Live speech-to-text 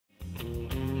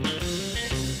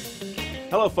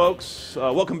Hello, folks.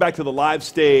 Welcome back to the live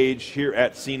stage here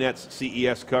at CNET's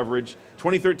CES coverage.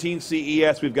 2013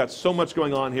 CES, we've got so much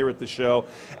going on here at the show,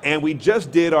 and we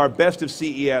just did our Best of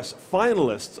CES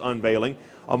finalists unveiling.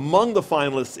 Among the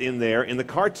finalists in there, in the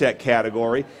car tech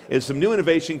category, is some new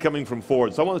innovation coming from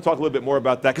Ford. So I want to talk a little bit more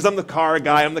about that, because I'm the car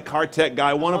guy, I'm the car tech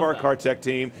guy, one of our car tech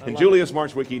team, and Julius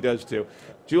Marchwicki does too.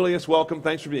 Julius, welcome.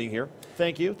 Thanks for being here.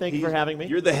 Thank you. Thank you for having me.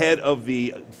 You're the head of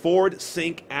the Ford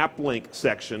Sync AppLink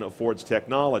section of Ford's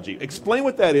technology. Explain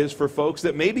what that is for folks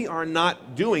that maybe are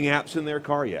not doing apps in their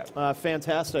car yet.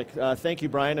 Fantastic. Thank you,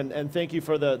 Brian, and thank you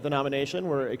for the nomination.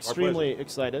 We're extremely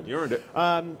excited. You earned it.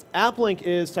 AppLink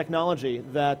is technology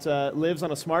that lives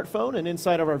on a smartphone and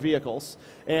inside of our vehicles,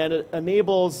 and it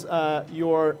enables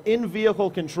your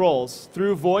in-vehicle controls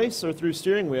through voice or through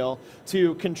steering wheel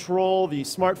to control the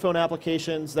smartphone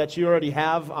applications that you already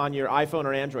have on your iPhone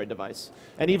or Android device,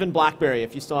 and even BlackBerry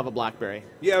if you still have a BlackBerry.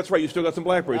 Yeah, that's right. You still got some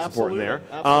BlackBerry support in there.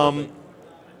 Absolutely.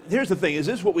 Here's the thing. Is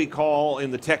this what we call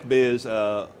in the tech biz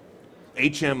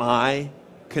HMI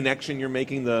connection you're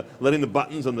making, letting the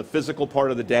buttons on the physical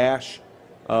part of the dash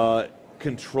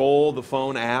control the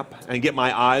phone app and get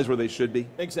my eyes where they should be?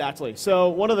 Exactly. So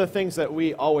one of the things that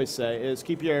we always say is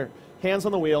keep your hands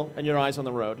on the wheel and your eyes on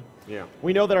the road. Yeah.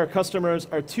 We know that our customers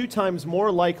are 2 times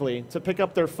more likely to pick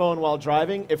up their phone while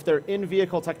driving if their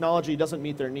in-vehicle technology doesn't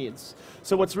meet their needs.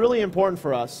 So what's really important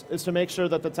for us is to make sure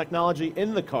that the technology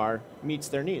in the car meets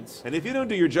their needs. And if you don't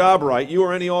do your job right, you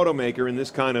or any automaker in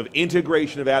this kind of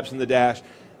integration of apps in the dash,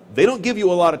 they don't give you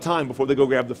a lot of time before they go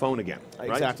grab the phone again. Right?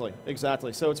 Exactly,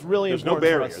 exactly. So it's really There's important.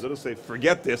 There's no barrier. For us. They'll just say,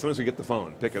 forget this, unless we get the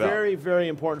phone, pick it up. Very, very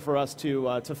important for us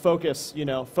to focus,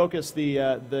 focus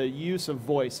the use of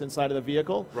voice inside of the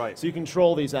vehicle. Right. So you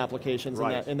control these applications in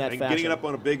that and fashion. Getting it up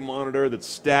on a big monitor that's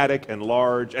static and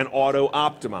large and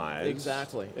auto-optimized.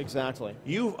 Exactly, exactly.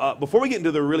 You, before we get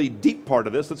into the really deep part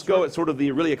of this, let's go at sort of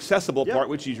the really accessible part,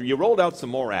 which is you rolled out some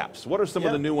more apps. What are some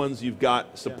of the new ones you've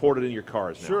got supported in your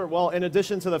cars now? Sure. Well, in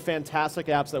addition to the fantastic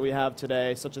apps that we have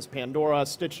today, such as Pandora,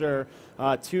 Stitcher,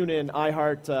 TuneIn,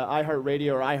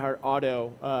 iHeartRadio, or iHeart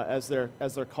Auto, as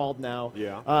they're called now.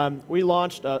 Yeah. We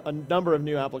launched a number of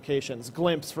new applications.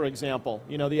 Glimpse, for example,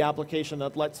 the application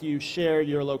that lets you share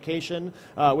your location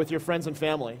with your friends and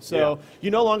family. So you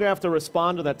no longer have to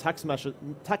respond to that text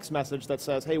message that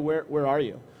says, "Hey, where are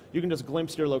you?" You can just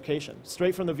glimpse your location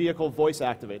straight from the vehicle, voice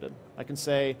activated. I can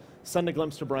say, send a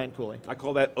glimpse to Brian Cooley. I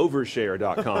call that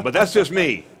overshare.com, but that's just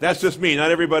me. That's just me.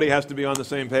 Not everybody has to be on the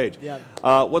same page. Yeah.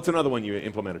 What's another one you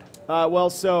implemented?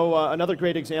 Another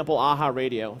great example, AHA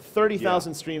Radio.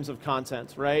 30,000 streams of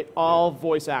content, right? All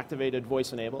voice activated,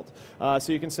 voice enabled.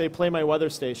 So you can say, play my weather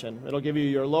station. It'll give you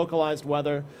your localized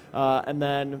weather, and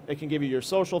then it can give you your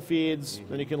social feeds.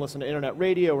 Then you can listen to internet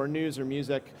radio or news or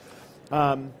music.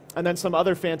 And then some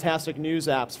other fantastic news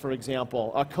apps, for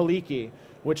example, Kaliki,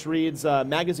 which reads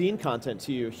magazine content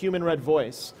to you, human-read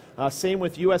voice. Same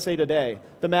with USA Today,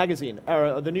 the magazine,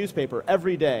 or the newspaper,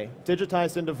 every day,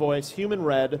 digitized into voice,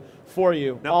 human-read for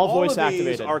you, now, all voice of these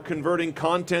activated. Are converting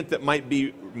content that might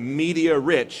be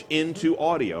media-rich into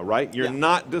audio, right? You're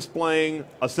not displaying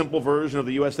a simple version of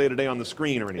the USA Today on the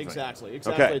screen or anything. Exactly,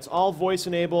 exactly. Okay. It's all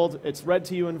voice-enabled. It's read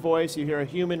to you in voice. You hear a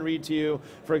human read to you,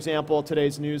 for example,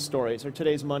 today's news stories or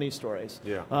today's money stories.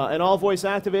 Yeah. And all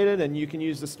voice-activated, and you can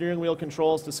use the steering wheel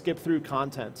controls to skip through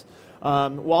content.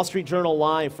 Wall Street Journal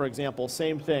Live, for example,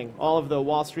 same thing. All of the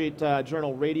Wall Street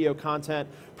Journal radio content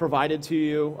provided to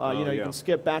you. You can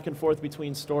skip back and forth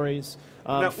between stories.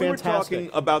 Now, we were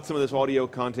talking about some of this audio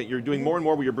content. You're doing more and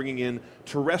more where you're bringing in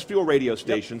terrestrial radio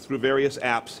stations through various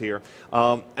apps here.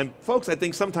 And folks, I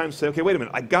think sometimes say, okay, wait a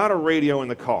minute, I got a radio in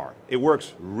the car. It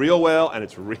works real well and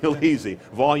it's real easy.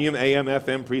 Volume, AM,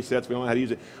 FM presets, we all know how to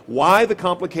use it. Why the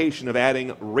complication of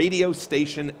adding radio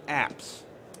station apps?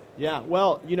 Yeah,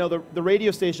 well, the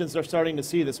radio stations are starting to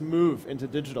see this move into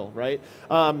digital, right?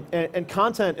 And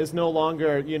content is no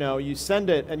longer, you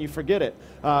send it and you forget it.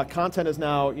 Content is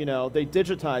now, they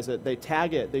digitize it, they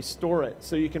tag it, they store it,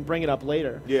 so you can bring it up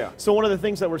later. Yeah. So one of the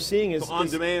things that we're seeing is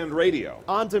on-demand radio.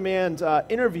 On-demand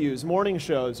interviews, morning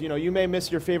shows. You may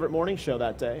miss your favorite morning show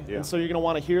that day, and so you're going to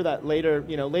want to hear that later,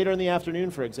 later in the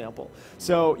afternoon, for example.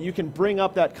 So you can bring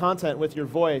up that content with your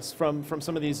voice from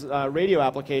some of these radio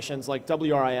applications like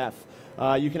WRIF.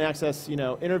 You can access,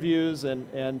 interviews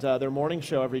and their morning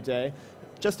show every day.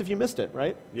 just if you missed it,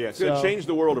 right? Yeah, it's going to change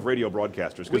the world of radio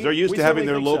broadcasters because they're used we to having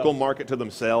their certainly think local so. market to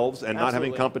themselves and not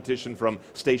having competition from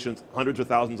stations hundreds of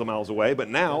thousands of miles away. But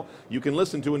now you can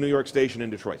listen to a New York station in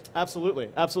Detroit. Absolutely,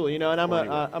 absolutely. You know, and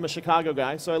I'm a Chicago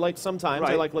guy, so I like sometimes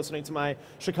I like listening to my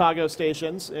Chicago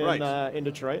stations in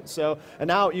Detroit. So, and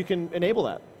now you can enable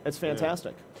that. It's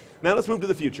fantastic. Yeah. Now let's move to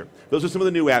the future. Those are some of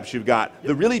the new apps you've got. Yep.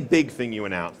 The really big thing you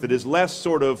announced that is less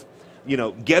sort of, you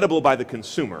know, gettable by the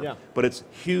consumer, but it's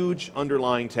huge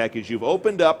underlying tech is you've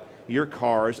opened up your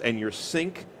cars and your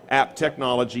sync app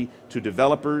technology to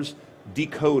developers.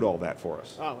 Decode all that for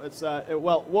us. Oh, it's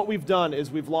well, what we've done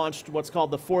is we've launched what's called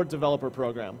the Ford Developer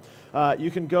Program. You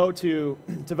can go to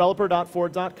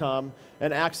developer.ford.com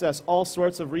and access all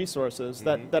sorts of resources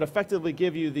that effectively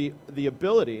give you the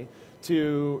ability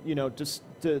to, you know, just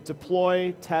to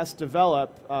deploy, test,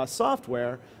 develop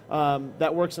software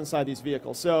that works inside these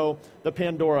vehicles. So the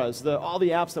Pandoras, all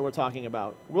the apps that we're talking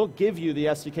about, we'll give you the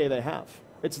SDK they have.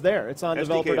 It's there. It's on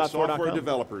developer.ford.com. Software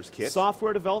developers kit.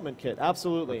 Software development kit,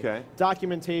 absolutely. Okay.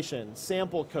 Documentation,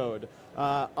 sample code,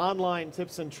 online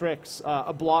tips and tricks,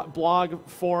 blog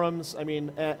forums, I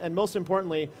mean, and most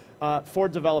importantly,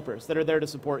 Ford developers that are there to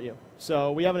support you.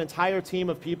 So we have an entire team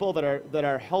of people that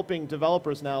are helping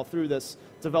developers now through this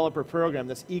developer program,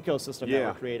 this ecosystem that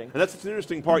we're creating. And that's the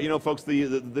interesting part, you know, folks,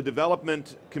 the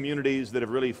development communities that have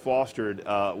really fostered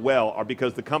well are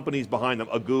because the companies behind them,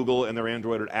 a Google and their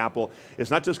Android or Apple,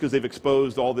 it's not just because they've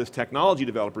exposed all this technology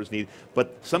developers need,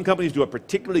 but some companies do a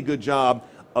particularly good job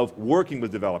of working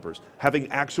with developers, having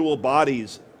actual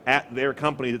bodies at their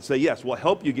company that say, yes, we'll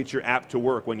help you get your app to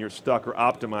work when you're stuck or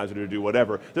optimize it or do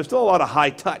whatever. There's still a lot of high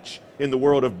touch in the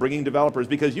world of bringing developers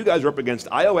because you guys are up against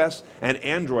iOS and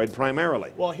Android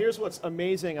primarily. Well, here's what's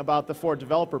amazing about the Ford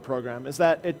Developer Program is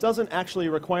that it doesn't actually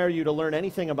require you to learn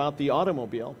anything about the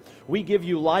automobile. We give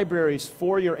you libraries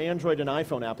for your Android and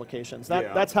iPhone applications.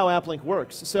 That's how AppLink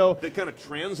works. So they kind of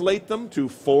translate them to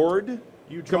Ford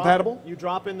compatible? You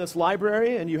drop in this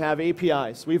library and you have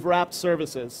APIs. We've wrapped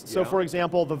services. So for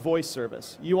example, the voice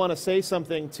service. You want to say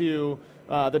something to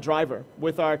the driver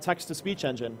with our text-to-speech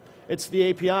engine. It's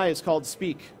the API is called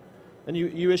Speak. And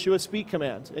you issue a speak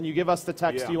command and you give us the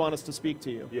text you want us to speak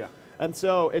to you. Yeah. And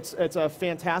so it's a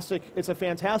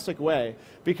fantastic way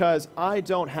because I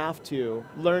don't have to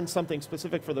learn something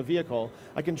specific for the vehicle.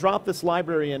 I can drop this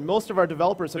library in. Most of our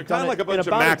developers have done it in about a day.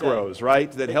 They're kind of like a bunch of macros,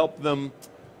 right, that help them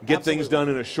get things done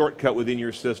in a shortcut within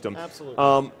your system.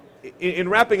 Absolutely. In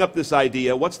wrapping up this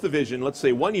idea, what's the vision? Let's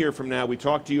say 1 year from now we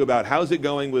talk to you about how's it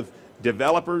going with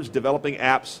developers developing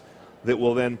apps that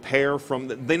will then pair from,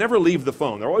 they never leave the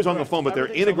phone. They're always on the phone, but they're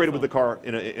integrated with the car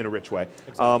in a rich way.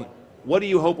 Exactly. What do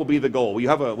you hope will be the goal?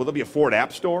 Will there be a Ford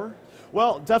App Store?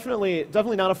 Well, definitely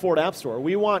not a Ford App Store.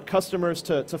 We want customers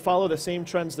to follow the same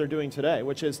trends they're doing today,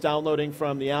 which is downloading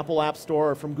from the Apple App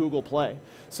Store or from Google Play.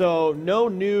 So no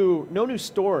new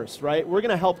stores, right? We're going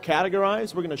to help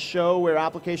categorize. We're going to show where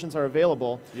applications are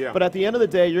available. Yeah. But at the end of the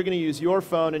day, you're going to use your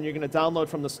phone and you're going to download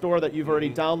from the store that you've already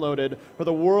downloaded, where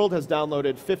the world has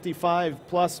downloaded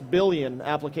 55+ billion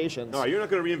applications. All right, you're not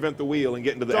going to reinvent the wheel and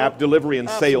get into the app delivery and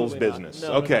sales business.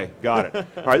 No, okay, got it.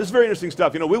 All right, this is very interesting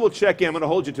stuff. You know, we will check in. I'm going to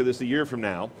hold you to this a year from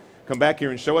now. Come back here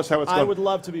and show us how it's going. I would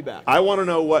love to be back. I want to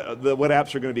know what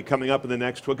apps are going to be coming up in the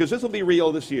next 12, because this will be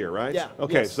real this year, right? Yeah.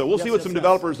 Okay, so we'll see what some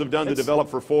developers have done to develop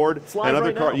for Ford and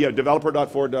other cars. Yeah,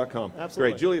 developer.ford.com.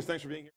 Absolutely. Great. Julius, thanks for being here.